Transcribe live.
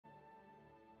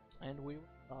and we will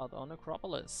start on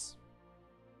Acropolis.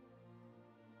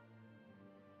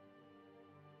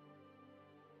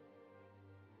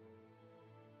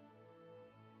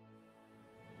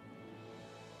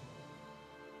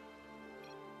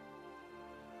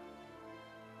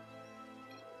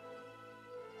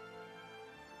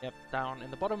 Yep, down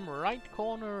in the bottom right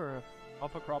corner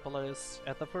of Acropolis,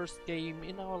 at the first game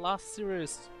in our last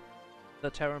series,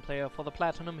 the Terran player for the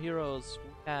Platinum Heroes,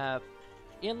 we have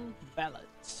Invalid.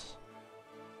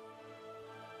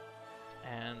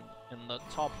 And in the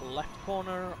top left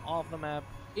corner of the map,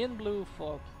 in blue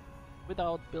for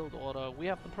without build order, we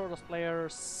have the Protoss player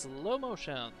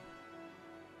Slowmotion.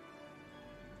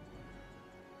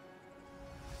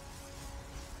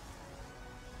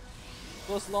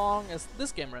 So as long as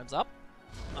this game ramps up,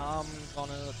 I'm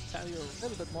gonna tell you a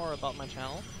little bit more about my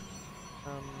channel.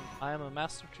 I am a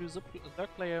Master 2 Zerg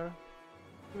player,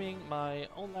 doing my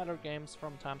own ladder games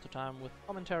from time to time with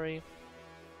commentary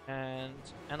and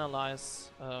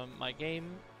analyze my game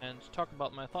and talk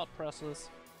about my thought process.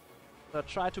 So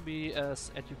try to be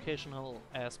as educational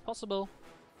as possible.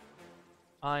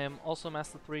 I am also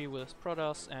Master 3 with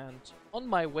Protoss and on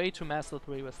my way to Master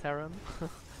 3 with Terran.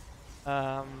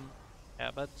 Yeah,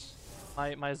 but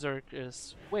my Zerg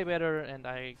is way better and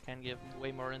I can give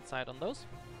way more insight on those.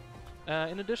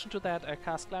 In addition to that, I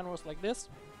cast Clan Wars like this,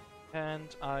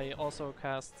 and I also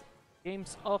cast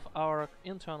games of our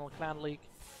internal clan league,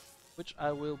 which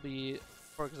I will be,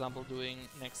 for example, doing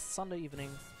next Sunday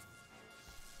evening.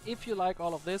 If you like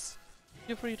all of this,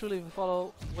 feel free to leave a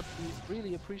follow, would be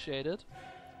really appreciated.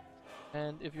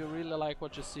 And if you really like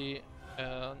what you see,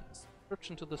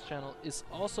 subscription to this channel is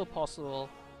also possible,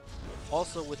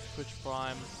 also with Twitch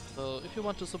Prime. So if you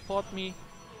want to support me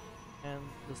and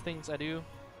the things I do,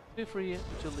 feel free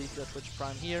to leave your Twitch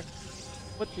Prime here.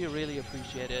 Would be really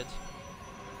appreciated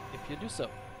if you do so.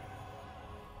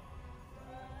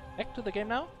 Back to the game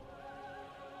now.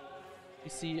 We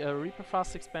see a Reaper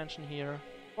Fast expansion here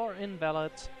for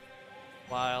Invalid,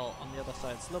 while on the other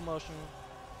side Slowmotion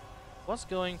was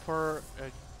going for a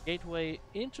gateway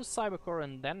into Cybercore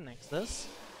and then Nexus.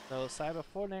 So Cyber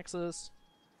 4 Nexus,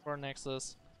 4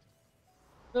 Nexus.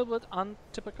 A little bit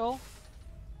untypical,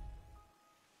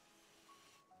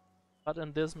 but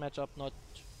in this matchup not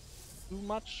too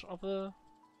much of a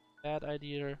bad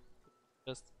idea.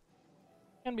 Just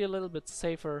can be a little bit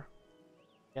safer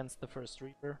against the first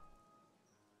Reaper,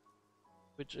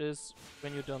 which is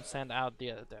when you don't send out the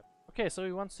Adept. Okay, so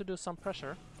he wants to do some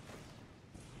pressure,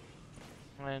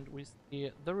 and we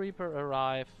see the Reaper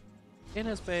arrive in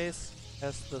his base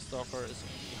as the Stalker is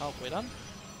halfway done.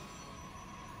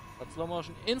 But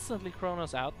Slowmotion instantly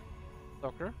chronos out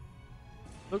Stalker.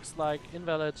 Looks like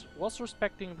Invalid was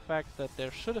respecting the fact that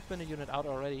there should have been a unit out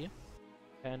already,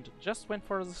 and just went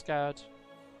for the scout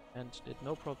and did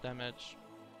no probe damage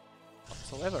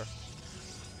whatsoever.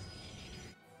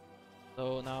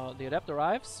 So now the Adept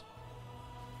arrives.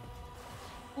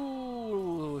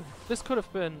 Ooh, this could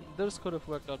have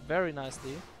worked out very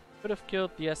nicely. Could have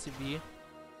killed the SCV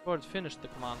before it finished the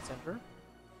command center.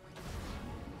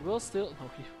 He will still no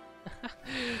he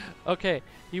okay,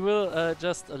 he will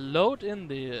just load in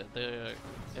the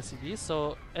SCV,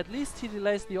 so at least he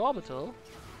delays the orbital,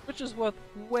 which is worth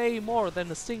way more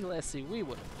than a single SCV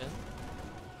would have been.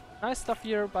 Nice stuff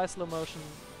here by Slowmotion.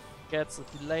 Gets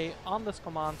a delay on this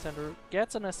command center,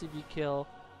 gets an SCV kill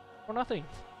for nothing.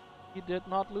 He did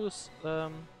not lose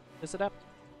his Adept.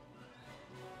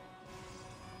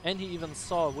 And he even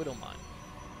saw a Widow Mine.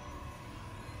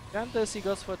 And this he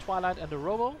goes for a Twilight and a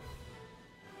Robo.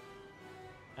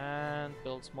 And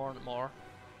builds more and more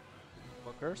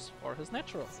workers for his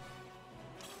natural.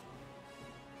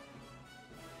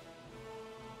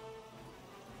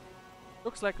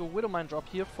 Looks like a Widow Mine drop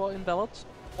here for Invalid.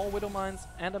 More Widow Mines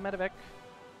and a Medevac.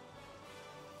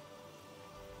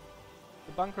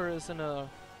 The bunker is in a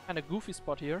kind of goofy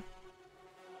spot here.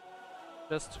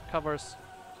 Just covers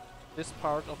this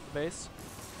part of the base.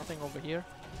 Nothing over here.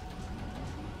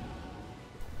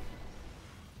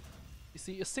 You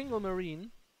see a single Marine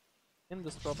in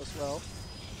this drop as well,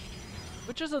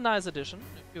 which is a nice addition.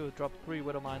 If you drop 3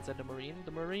 Widow Mines and a Marine,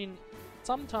 the Marine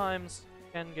sometimes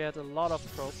can get a lot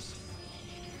of tropes.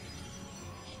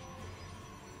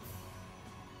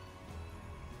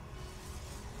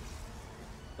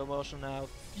 Slowmotion now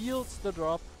fields the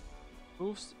drop,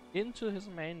 moves into his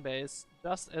main base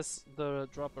just as the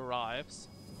drop arrives.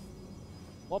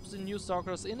 Swaps in new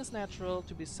Stalkers in his natural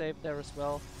to be safe there as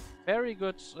well. Very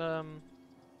good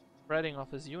spreading of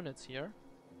his units here.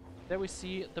 There we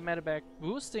see the Medevac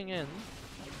boosting in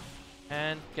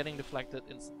and getting deflected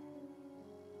instantly.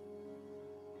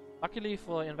 Luckily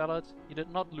for Invalid, he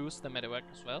did not lose the medevac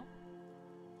as well.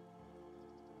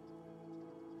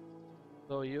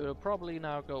 So you'll probably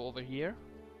now go over here.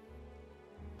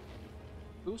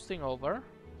 Boosting over.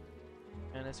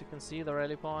 And as you can see, the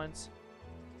rally points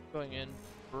going in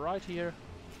right here.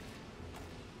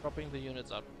 Dropping the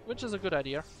units up, which is a good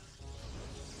idea.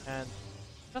 And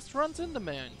just runs in the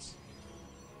mains.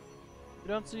 You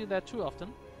don't see that too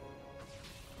often.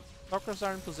 Stalkers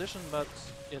are in position, but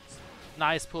it's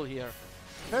nice pull here.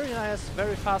 Very nice,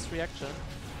 very fast reaction.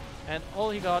 And all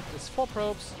he got is 4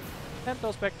 probes, send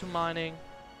those back to mining,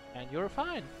 and you're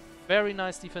fine. Very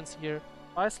nice defense here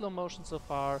by Slowmotion so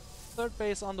far. Third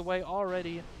base on the way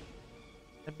already.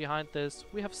 And behind this,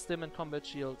 we have Stim and Combat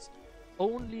Shields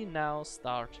only now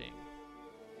starting.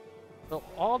 So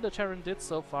all the Terran did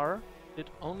so far did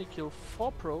only kill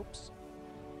 4 probes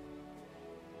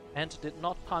and did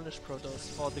not punish Protoss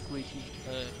for the greed he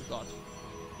got.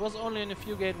 It was only in a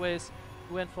few gateways.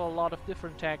 He went for a lot of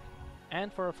different tech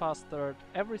and for a fast third.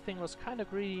 Everything was kind of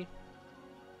greedy,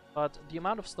 but the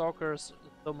amount of Stalkers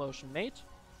Slowmotion made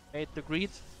the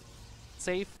greed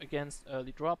safe against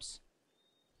early drops,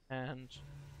 and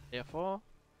therefore,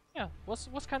 yeah, was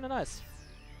kind of nice.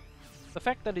 The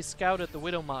fact that he scouted the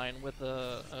Widow Mine with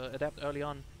the Adept early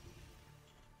on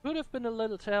could have been a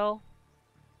little tell,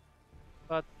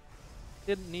 but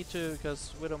didn't need to,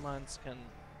 because Widow Mines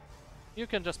you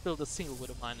can just build a single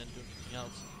Widow Mine and do anything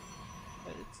else.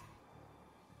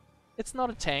 It's not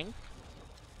a tank,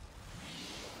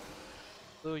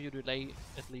 so you delay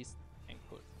at least tank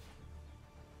push.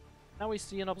 Now we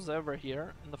see an observer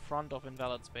here in the front of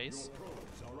Invalid space.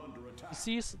 He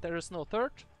sees there is no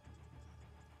third.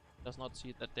 Does not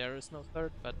see that there is no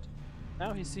third, but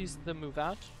now he sees them move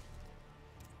out.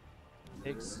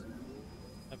 Takes,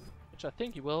 which I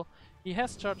think he will. He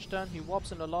has charge done. He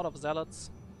warps in a lot of zealots.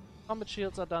 Combat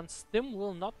shields are done. Stim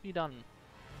will not be done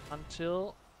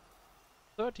until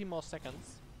 30 more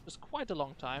seconds, which is quite a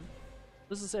long time.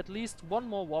 This is at least one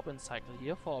more warp in cycle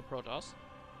here for our Protoss.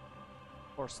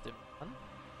 For Stim.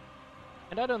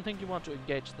 And I don't think you want to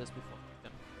engage this before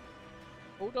Stim.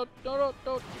 Oh,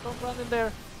 don't run in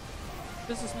there.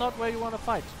 This is not where you want to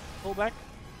fight. Pull back.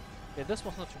 Okay, this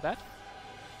was not too bad.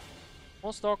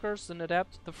 More Stalkers and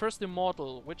Adept. The first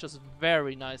Immortal, which is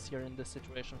very nice here in this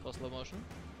situation for Slowmotion.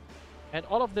 And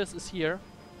all of this is here.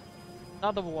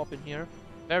 Another warp in here.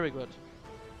 Very good.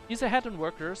 He's ahead in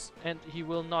workers, and he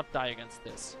will not die against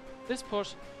this. This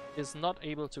push is not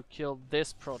able to kill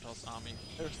this Protoss army.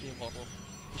 There's the Immortal.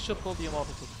 He should pull the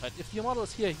Immortal to the fight. If the Immortal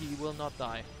is here, he will not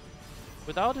die.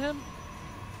 Without him,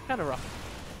 kinda rough.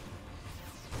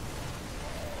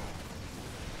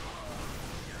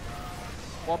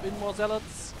 Warp in more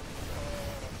Zealots.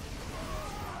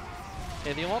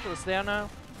 Okay, the Immortal is there now.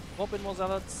 Warp in more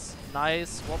Zealots.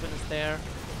 Nice, Warp in is there.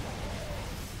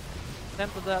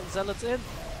 Send the Zealots in.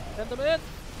 Send them in.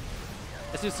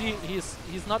 As you see,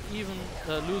 he's not even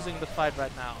losing the fight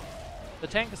right now. The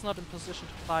tank is not in position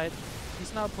to fight.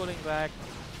 He's now pulling back,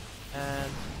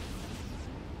 and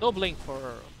no blink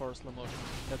for Slowmotion.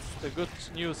 That's the good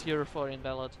news here for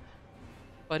Invalid.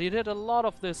 But he did a lot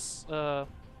of this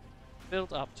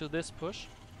build up to this push,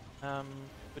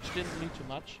 which didn't lead to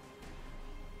much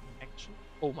action.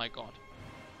 Oh my god!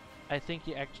 I think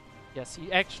he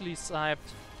actually sniped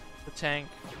the tank.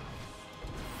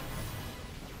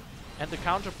 And the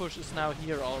counter push is now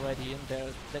here already in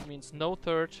there. That means no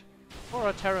third for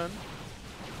a Terran.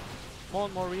 More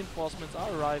and more reinforcements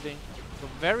are arriving. So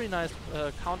very nice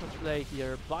counter play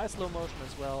here by Slowmotion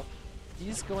as well.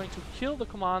 He's going to kill the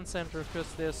command center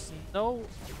because there's no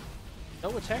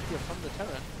attack here from the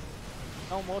Terran.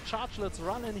 No more chargelets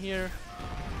run in here.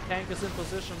 Tank is in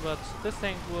position, but this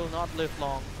tank will not live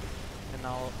long. And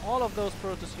now all of those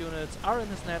Protoss units are in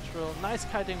his natural. Nice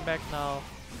kiting back now.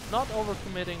 Not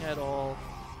overcommitting at all.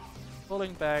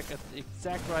 Pulling back at the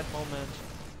exact right moment.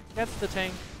 Gets the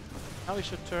tank. Now he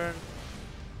should turn.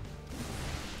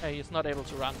 Hey, he's not able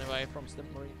to run away from Stim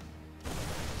Marine.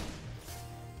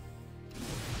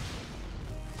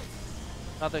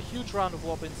 Another huge round of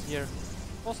warp-ins here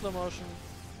for Slowmotion.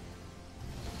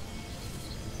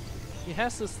 He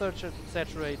has his third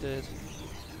saturated,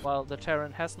 while the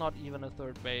Terran has not even a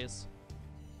third base.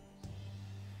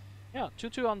 Yeah,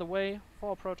 2-2 on the way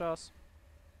for Protoss.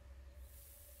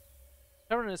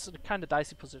 Terran is in a kind of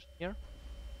dicey position here.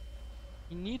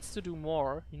 He needs to do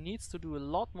more. He needs to do a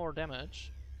lot more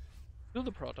damage to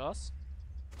the Protoss,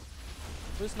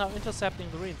 who is now intercepting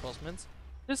the reinforcements.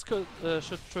 This could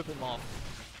should trip him off.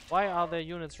 Why are there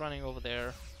units running over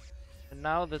there? And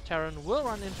now the Terran will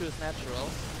run into his natural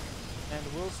and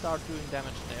will start doing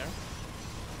damage there.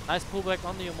 Nice pullback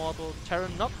on the Immortal.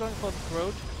 Terran not going for the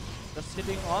throat. just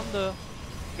hitting on the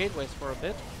gateways for a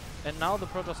bit. And now the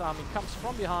Protoss army comes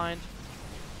from behind.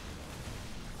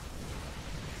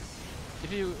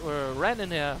 If you ran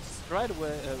in here right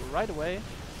away,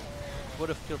 would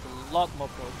have killed a lot more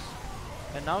probes.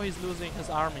 And now he's losing his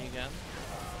army again.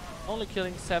 Only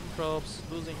killing 7 probes,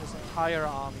 losing his entire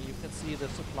army. You can see the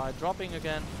supply dropping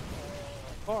again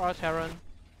for our Terran,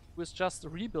 who is just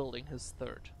rebuilding his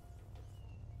 3rd.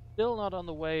 Still not on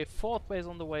the way, 4th base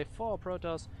on the way for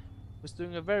Protoss, who's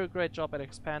doing a very great job at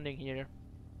expanding here.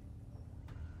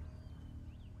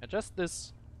 And just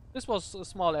this was a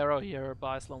small error here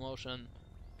by Slowmotion.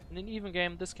 In an even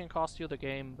game, this can cost you the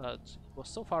game, but he was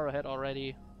so far ahead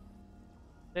already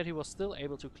that he was still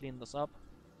able to clean this up.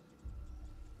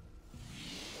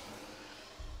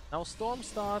 Now Storm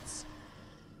starts.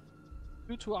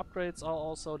 2 upgrades are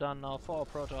also done now for our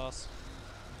Protoss.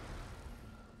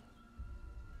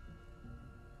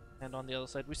 And on the other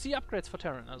side, we see upgrades for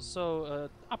Terran. So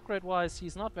upgrade-wise,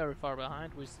 he's not very far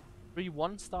behind. We see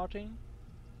 3-1 starting.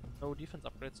 No defense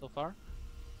upgrade so far.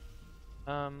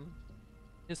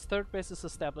 His 3rd base is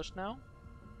established now.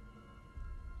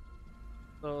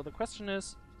 So the question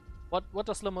is, what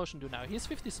does Slowmotion do now? He's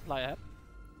 50 supply ahead.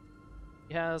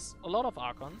 He has a lot of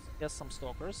Archons. He has some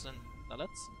Stalkers and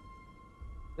Zealots.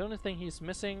 The only thing he's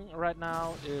missing right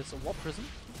now is a Warp Prism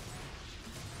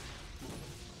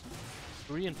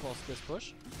to reinforce this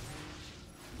push.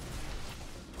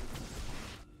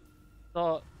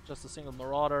 So just a single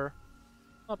Marauder.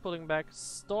 Not pulling back.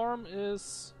 Storm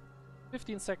is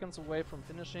 15 seconds away from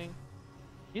finishing.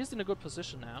 He's in a good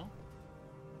position now.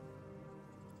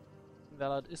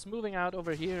 Invalid is moving out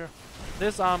over here.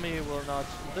 This army will not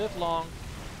live long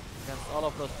against all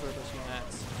of those Protoss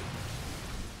units.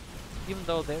 Even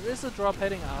though there is a drop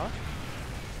heading out,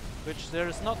 which there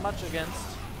is not much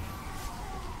against.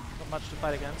 Not much to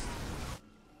fight against.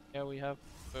 Here we have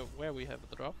where we have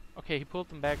the drop. Okay, he pulled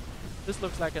them back. This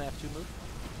looks like an F2 move.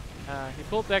 He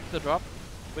pulled back the drop,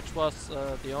 which was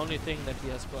the only thing that he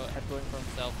had going for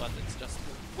himself, but it's just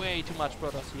way too much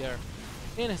Protoss here.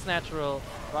 In his natural,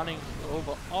 running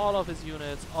over all of his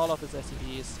units, all of his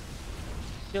SCVs,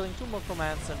 killing 2 more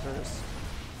command centers,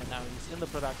 and now he's in the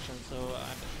production, so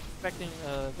I'm expecting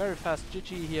a very fast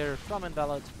GG here from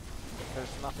Invalid.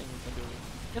 There's nothing he can do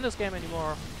in this game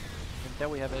anymore, and there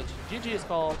we have it. GG is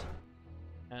called,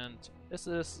 and this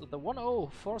is the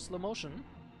 1-0 for Slowmotion.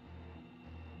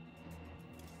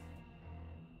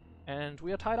 And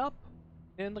we are tied up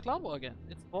in the Cloud War again.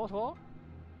 It's 4-4.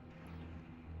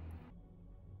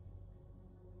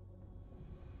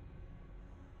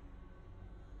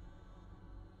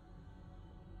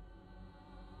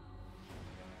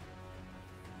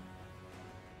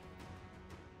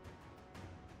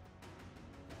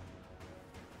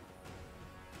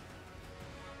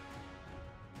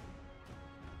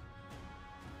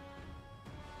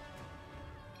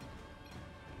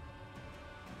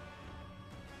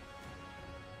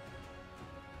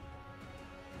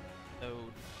 So,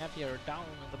 have here down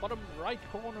in the bottom right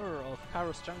corner of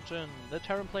Kairos Junction, the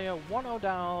Terran player 1-0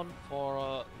 down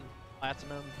for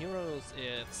Platinum Heroes.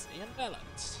 It's Invalid.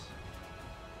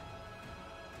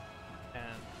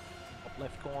 And top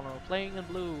left corner, playing in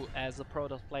blue as a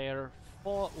Protoss player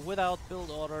for without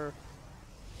Buildorder,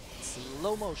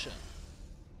 Slowmotion.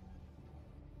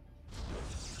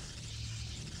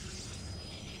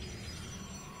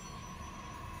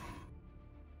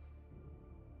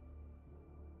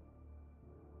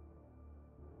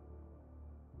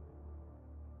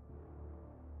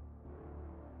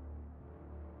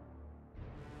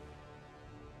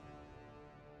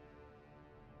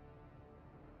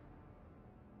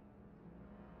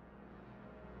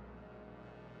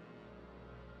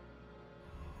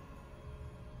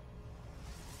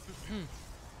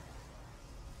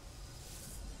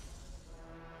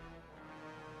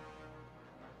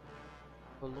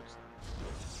 Well, looks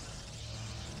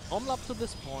normal up to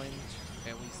this point,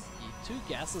 where we see 2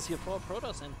 gases here for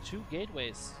Protoss and 2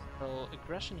 gateways. So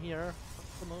aggression here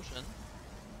from Slowmotion.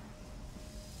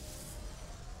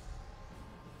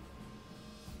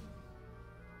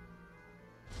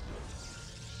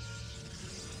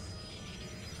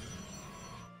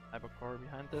 Hypercore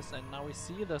behind this, and now we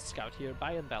see the scout here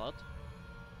by Invalid.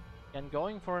 And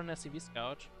going for an SCV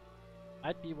scout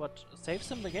might be what saves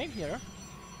him the game here.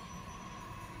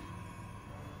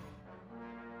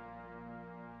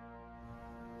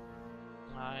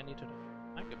 I need to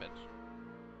think of it.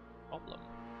 Problem.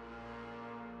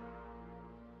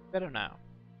 Better now.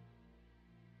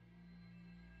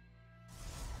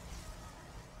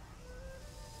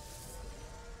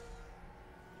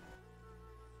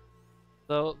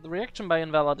 So the reaction by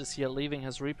Invalid is here leaving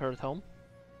his Reaper at home.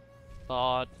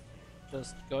 But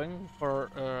just going for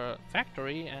a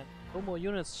factory and no more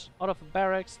units out of a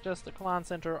barracks, just a command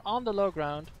center on the low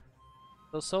ground.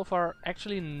 So far,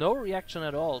 actually no reaction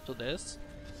at all to this.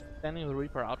 Sending the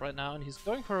Reaper out right now, and he's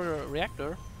going for a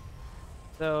reactor.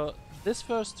 So this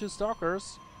first two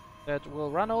stalkers that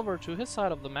will run over to his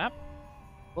side of the map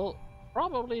will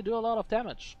probably do a lot of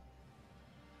damage.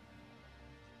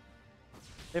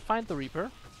 They find the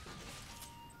Reaper,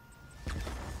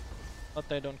 but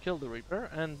they don't kill the Reaper,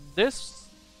 and this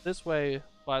way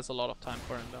buys a lot of time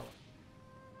for Invalid.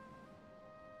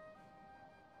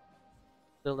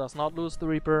 Still does not lose the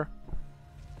Reaper,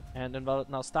 and Invalid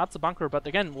now starts a bunker, but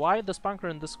again, why this bunker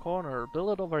in this corner?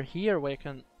 Build it over here where you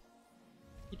can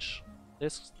reach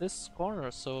this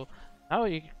corner, so now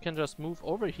you can just move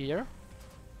over here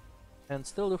and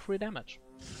still do free damage.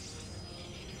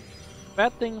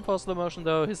 Bad thing for Slowmotion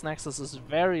though, his Nexus is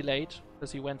very late,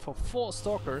 because he went for 4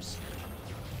 Stalkers.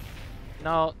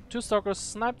 Now, 2 Stalkers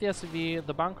snipe the SCV,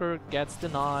 the bunker gets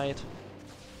denied.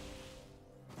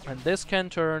 And this can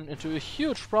turn into a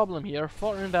huge problem here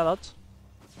for Invalid.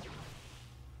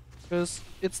 Because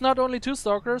it's not only 2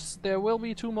 Stalkers, there will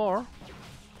be 2 more.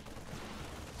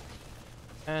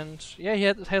 And yeah, he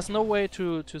has no way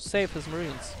to save his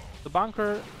Marines. The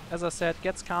bunker, as I said,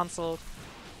 gets cancelled.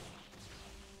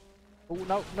 Oh,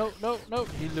 no, no, no, no!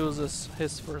 He loses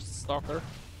his first Stalker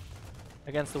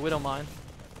against the Widow Mine.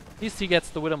 At least he gets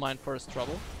the Widow Mine first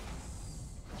trouble.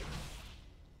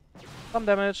 Some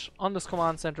damage on this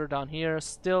command center down here,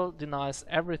 still denies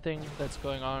everything that's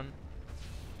going on.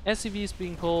 SCV is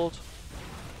being pulled.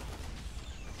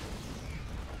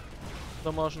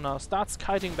 Slowmotion now starts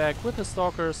kiting back with his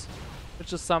Stalkers,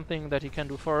 which is something that he can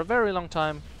do for a very long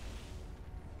time.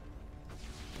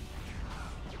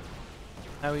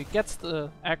 Now he gets the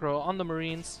aggro on the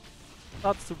Marines,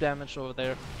 starts to damage over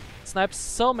there, snipes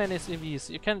so many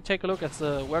SCVs. You can take a look at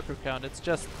the worker count, it's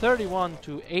just 31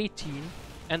 to 18,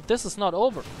 and this is not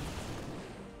over.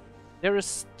 There is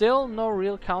still no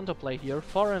real counterplay here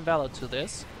for Invalid to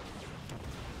this.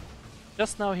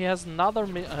 Just now he has another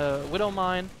Widow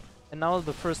Mine, and now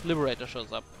the first Liberator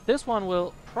shows up. This one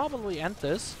will probably end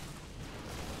this.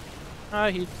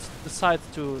 He decides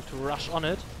to rush on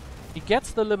it. He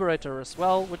gets the Liberator as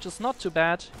well, which is not too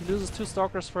bad. He loses 2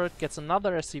 Stalkers for it, gets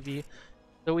another SCV.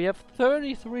 So we have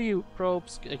 33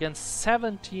 probes against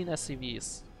 17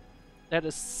 SCVs. That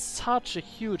is such a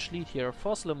huge lead here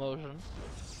for Slowmotion.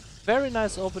 Very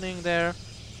nice opening there,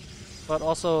 but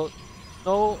also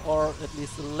no, or at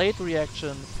least a late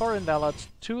reaction for Invalid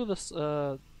to this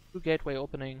to gateway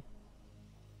opening.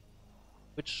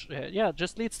 Which, yeah,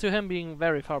 just leads to him being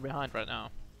very far behind right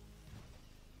now.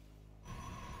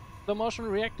 Slowmotion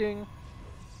reacting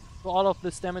to all of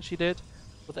this damage he did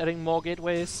with adding more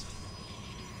gateways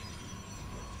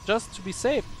just to be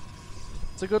safe.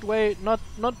 It's a good way, not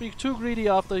be too greedy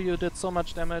after you did so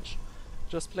much damage.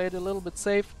 Just play it a little bit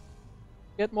safe,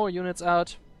 get more units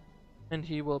out, and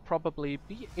he will probably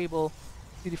be able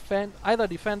to either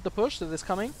defend the push that is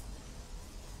coming,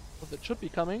 or that should be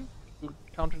coming, to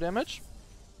counter damage,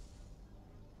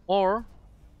 or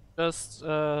just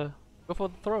go for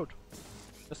the throat.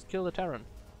 Just kill the Terran.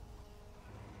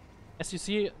 As you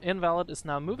see, Invalid is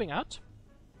now moving out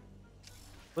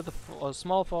with a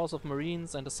small force of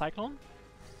Marines and a Cyclone.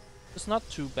 It's not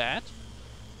too bad,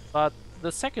 but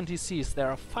the second he sees there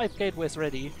are 5 gateways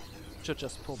ready, he should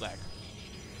just pull back.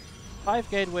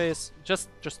 5 gateways, just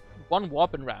one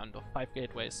warp-in round of 5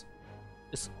 gateways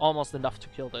is almost enough to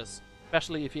kill this,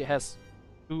 especially if he has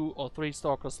 2 or 3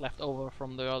 Stalkers left over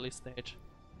from the early stage.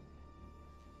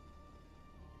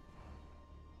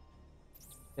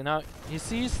 Okay, now he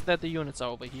sees that the units are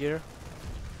over here,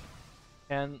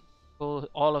 can pull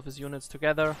all of his units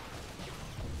together.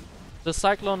 The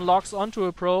Cyclone locks onto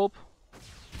a probe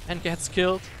and gets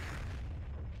killed.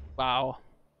 Wow.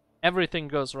 Everything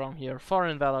goes wrong here for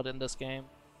Invalid in this game.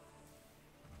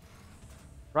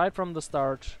 Right from the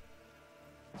start,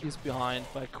 he's behind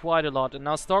by quite a lot, and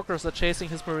now Stalkers are chasing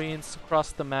his Marines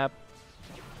across the map,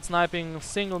 sniping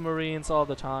single Marines all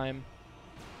the time.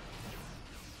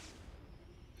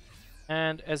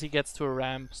 And as he gets to a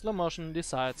ramp, Slowmotion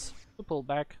decides to pull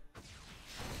back.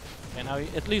 And now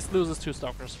he at least loses 2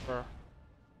 Stalkers for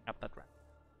up that ramp.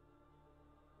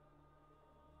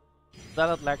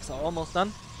 Salad legs are almost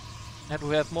done, and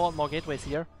we have more and more gateways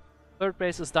here. Third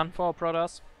base is done for our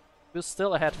Protoss. We're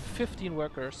still ahead 15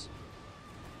 workers.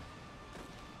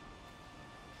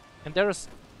 And there is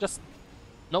just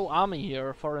no army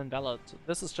here for Invalid.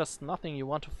 This is just nothing you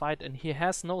want to fight, and he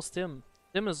has no stim.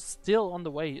 Stim is still on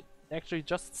the way. It actually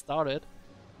just started.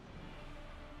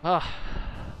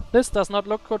 This does not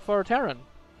look good for a Terran.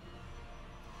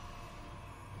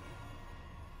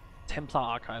 Templar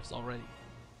archives already.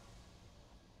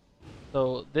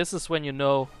 So this is when you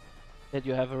know that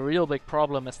you have a real big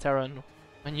problem as Terran.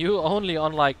 When you only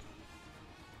on like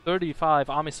 35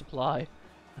 army supply,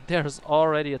 there's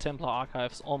already a Templar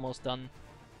archives almost done.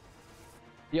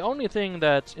 The only thing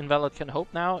that Invalid can hope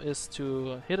now is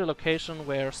to hit a location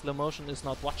where Slowmotion is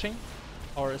not watching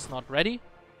or is not ready,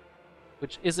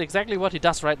 which is exactly what he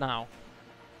does right now.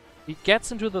 He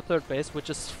gets into the third base, which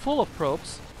is full of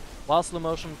probes, while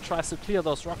Slowmotion tries to clear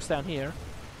those rocks down here,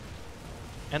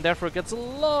 and therefore gets a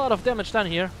lot of damage done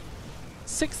here.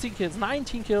 16 kills,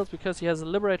 19 kills, because he has a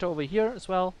Liberator over here as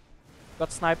well.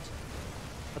 Got sniped.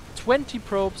 But 20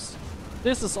 probes.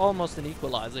 This is almost an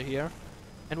equalizer here.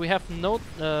 And we have no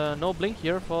blink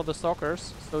here for the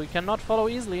Stalkers, so he cannot follow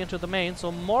easily into the main,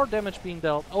 so more damage being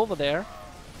dealt over there.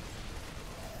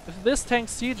 If this tank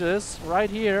sieges right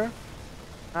here,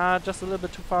 just a little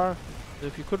bit too far.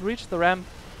 If you could reach the ramp,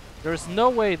 there is no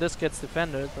way this gets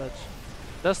defended, but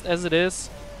just as it is,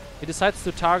 he decides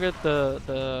to target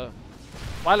the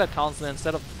Twilight Council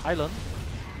instead of the Pylon.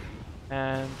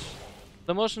 And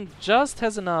Slowmotion just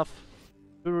has enough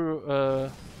to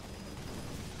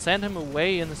send him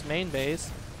away in his main base,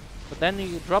 but then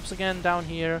he drops again down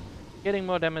here, getting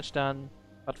more damage done,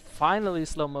 but finally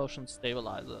Slowmotion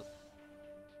stabilizes.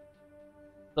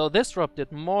 So this drop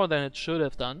did more than it should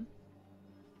have done,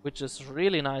 which is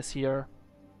really nice here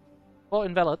for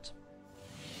Invalid.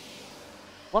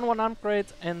 1-1 upgrade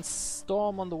and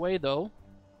Storm on the way though.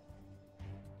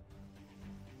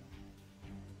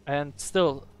 And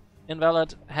still,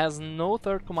 Invalid has no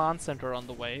third command center on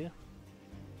the way,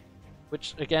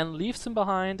 which again leaves him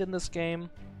behind in this game,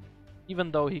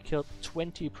 even though he killed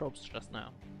 20 probes just now.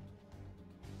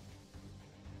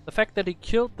 The fact that he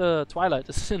killed the Twilight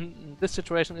is in this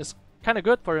situation is kind of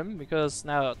good for him, because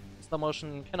now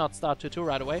Slowmotion cannot start 2-2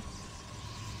 right away.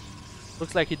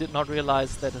 Looks like he did not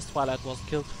realize that his Twilight was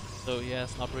killed, so he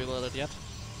has not revealed it yet.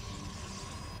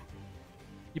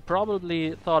 He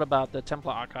probably thought about the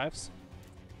Templar archives,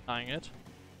 dying it,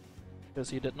 because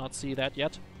he did not see that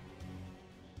yet.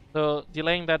 So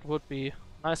delaying that would be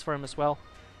nice for him as well.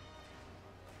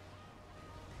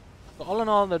 So all in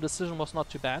all, the decision was not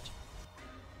too bad.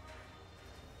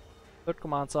 Third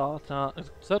command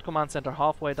center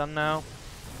halfway done now.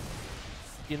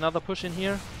 Another push in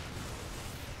here.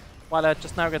 Twilight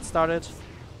just now gets started,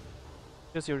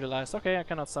 because you realize, okay, I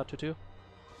cannot start 2-2.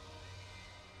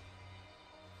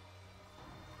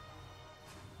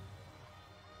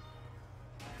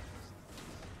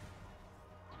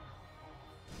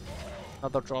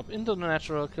 Another drop into the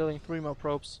natural, killing 3 more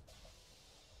probes.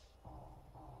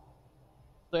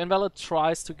 So Invalid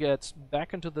tries to get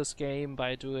back into this game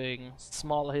by doing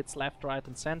small hits left, right,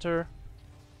 and center.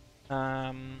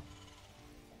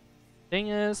 Thing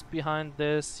is, behind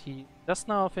this, he just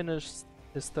now finished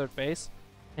his third base,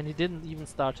 and he didn't even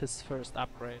start his first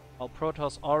upgrade, while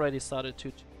Protoss already started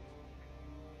 2-2.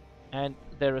 And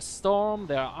there is Storm,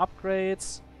 there are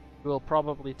upgrades. He will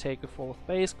probably take a 4th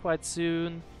base quite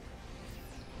soon.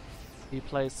 He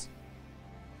plays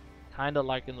kinda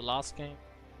like in the last game.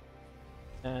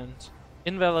 And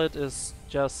Invalid is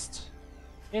just...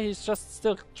 yeah, he's just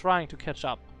still trying to catch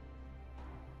up.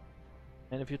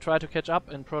 And if you try to catch up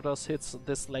and Protoss hits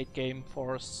this late game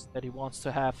force that he wants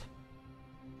to have,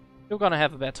 you're gonna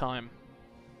have a bad time.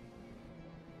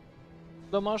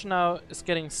 Slowmotion now is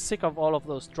getting sick of all of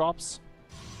those drops.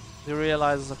 He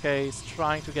realizes, okay, he's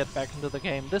trying to get back into the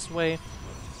game this way.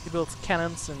 He builds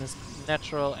cannons in his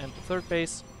natural and third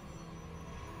base,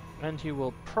 and he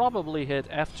will probably hit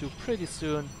F2 pretty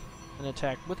soon and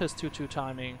attack with his 2-2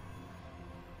 timing.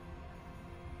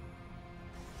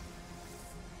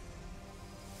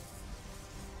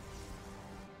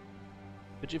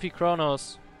 Which, if he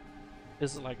chronos,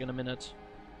 is like in a minute.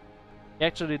 He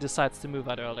actually decides to move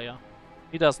out earlier.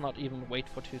 He does not even wait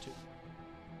for 2-2.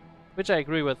 Which I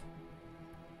agree with.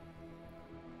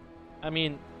 I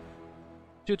mean,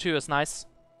 2-2 is nice,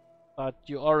 but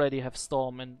you already have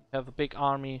Storm and have a big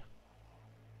army.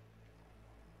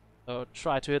 So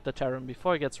try to hit the Terran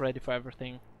before he gets ready for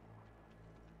everything.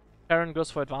 Terran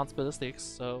goes for advanced ballistics,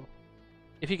 so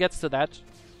if he gets to that,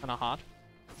 kinda hard.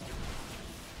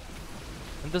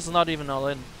 And this is not even all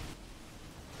in.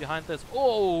 Behind this,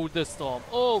 oh, this Storm,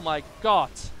 oh my god!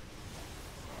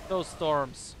 Those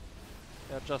Storms,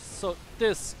 they're just so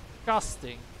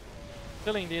disgusting.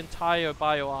 Killing the entire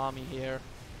bio army here.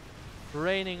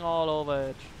 Raining all over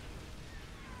it.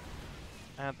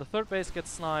 And the third base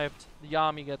gets sniped, the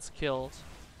army gets killed.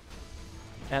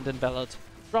 And Invalid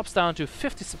drops down to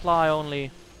 50 supply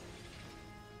only.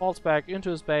 Falls back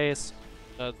into his base.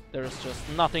 But there's just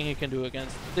nothing he can do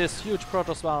against this huge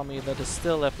Protoss army that is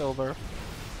still left over.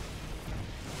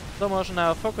 Slowmotion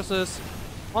now focuses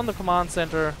on the command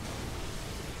center.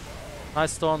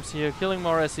 Nice storms here, killing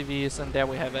more SCVs, and there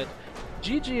we have it.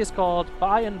 GG is called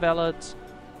by Invalid,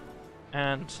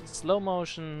 and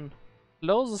Slowmotion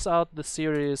closes out the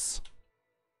series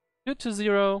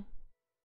 2-0.